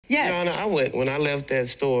Yes. Your Honor, when I left that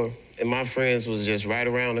store, and my friends was just right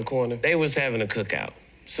around the corner, they was having a cookout.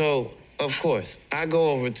 So, of course, I go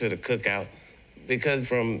over to the cookout because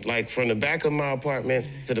from the back of my apartment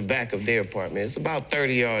to the back of their apartment, it's about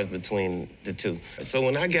 30 yards between the two. So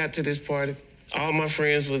when I got to this party, all my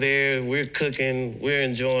friends were there, we're cooking, we're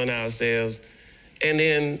enjoying ourselves. And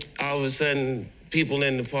then all of a sudden, people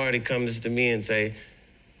in the party come to me and say,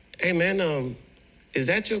 hey man, is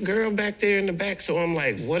that your girl back there in the back? So I'm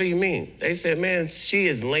like, what do you mean? They said, man, she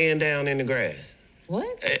is laying down in the grass.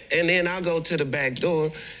 What? And then I go to the back door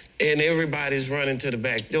and everybody's running to the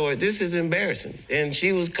back door. This is embarrassing. And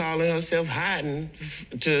she was calling herself hiding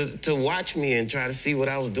to watch me and try to see what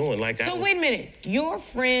I was doing. So wait a minute, your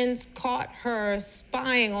friends caught her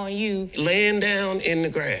spying on you. Laying down in the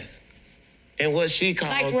grass. And what she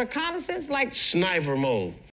called... Like reconnaissance? Like... Sniper mode.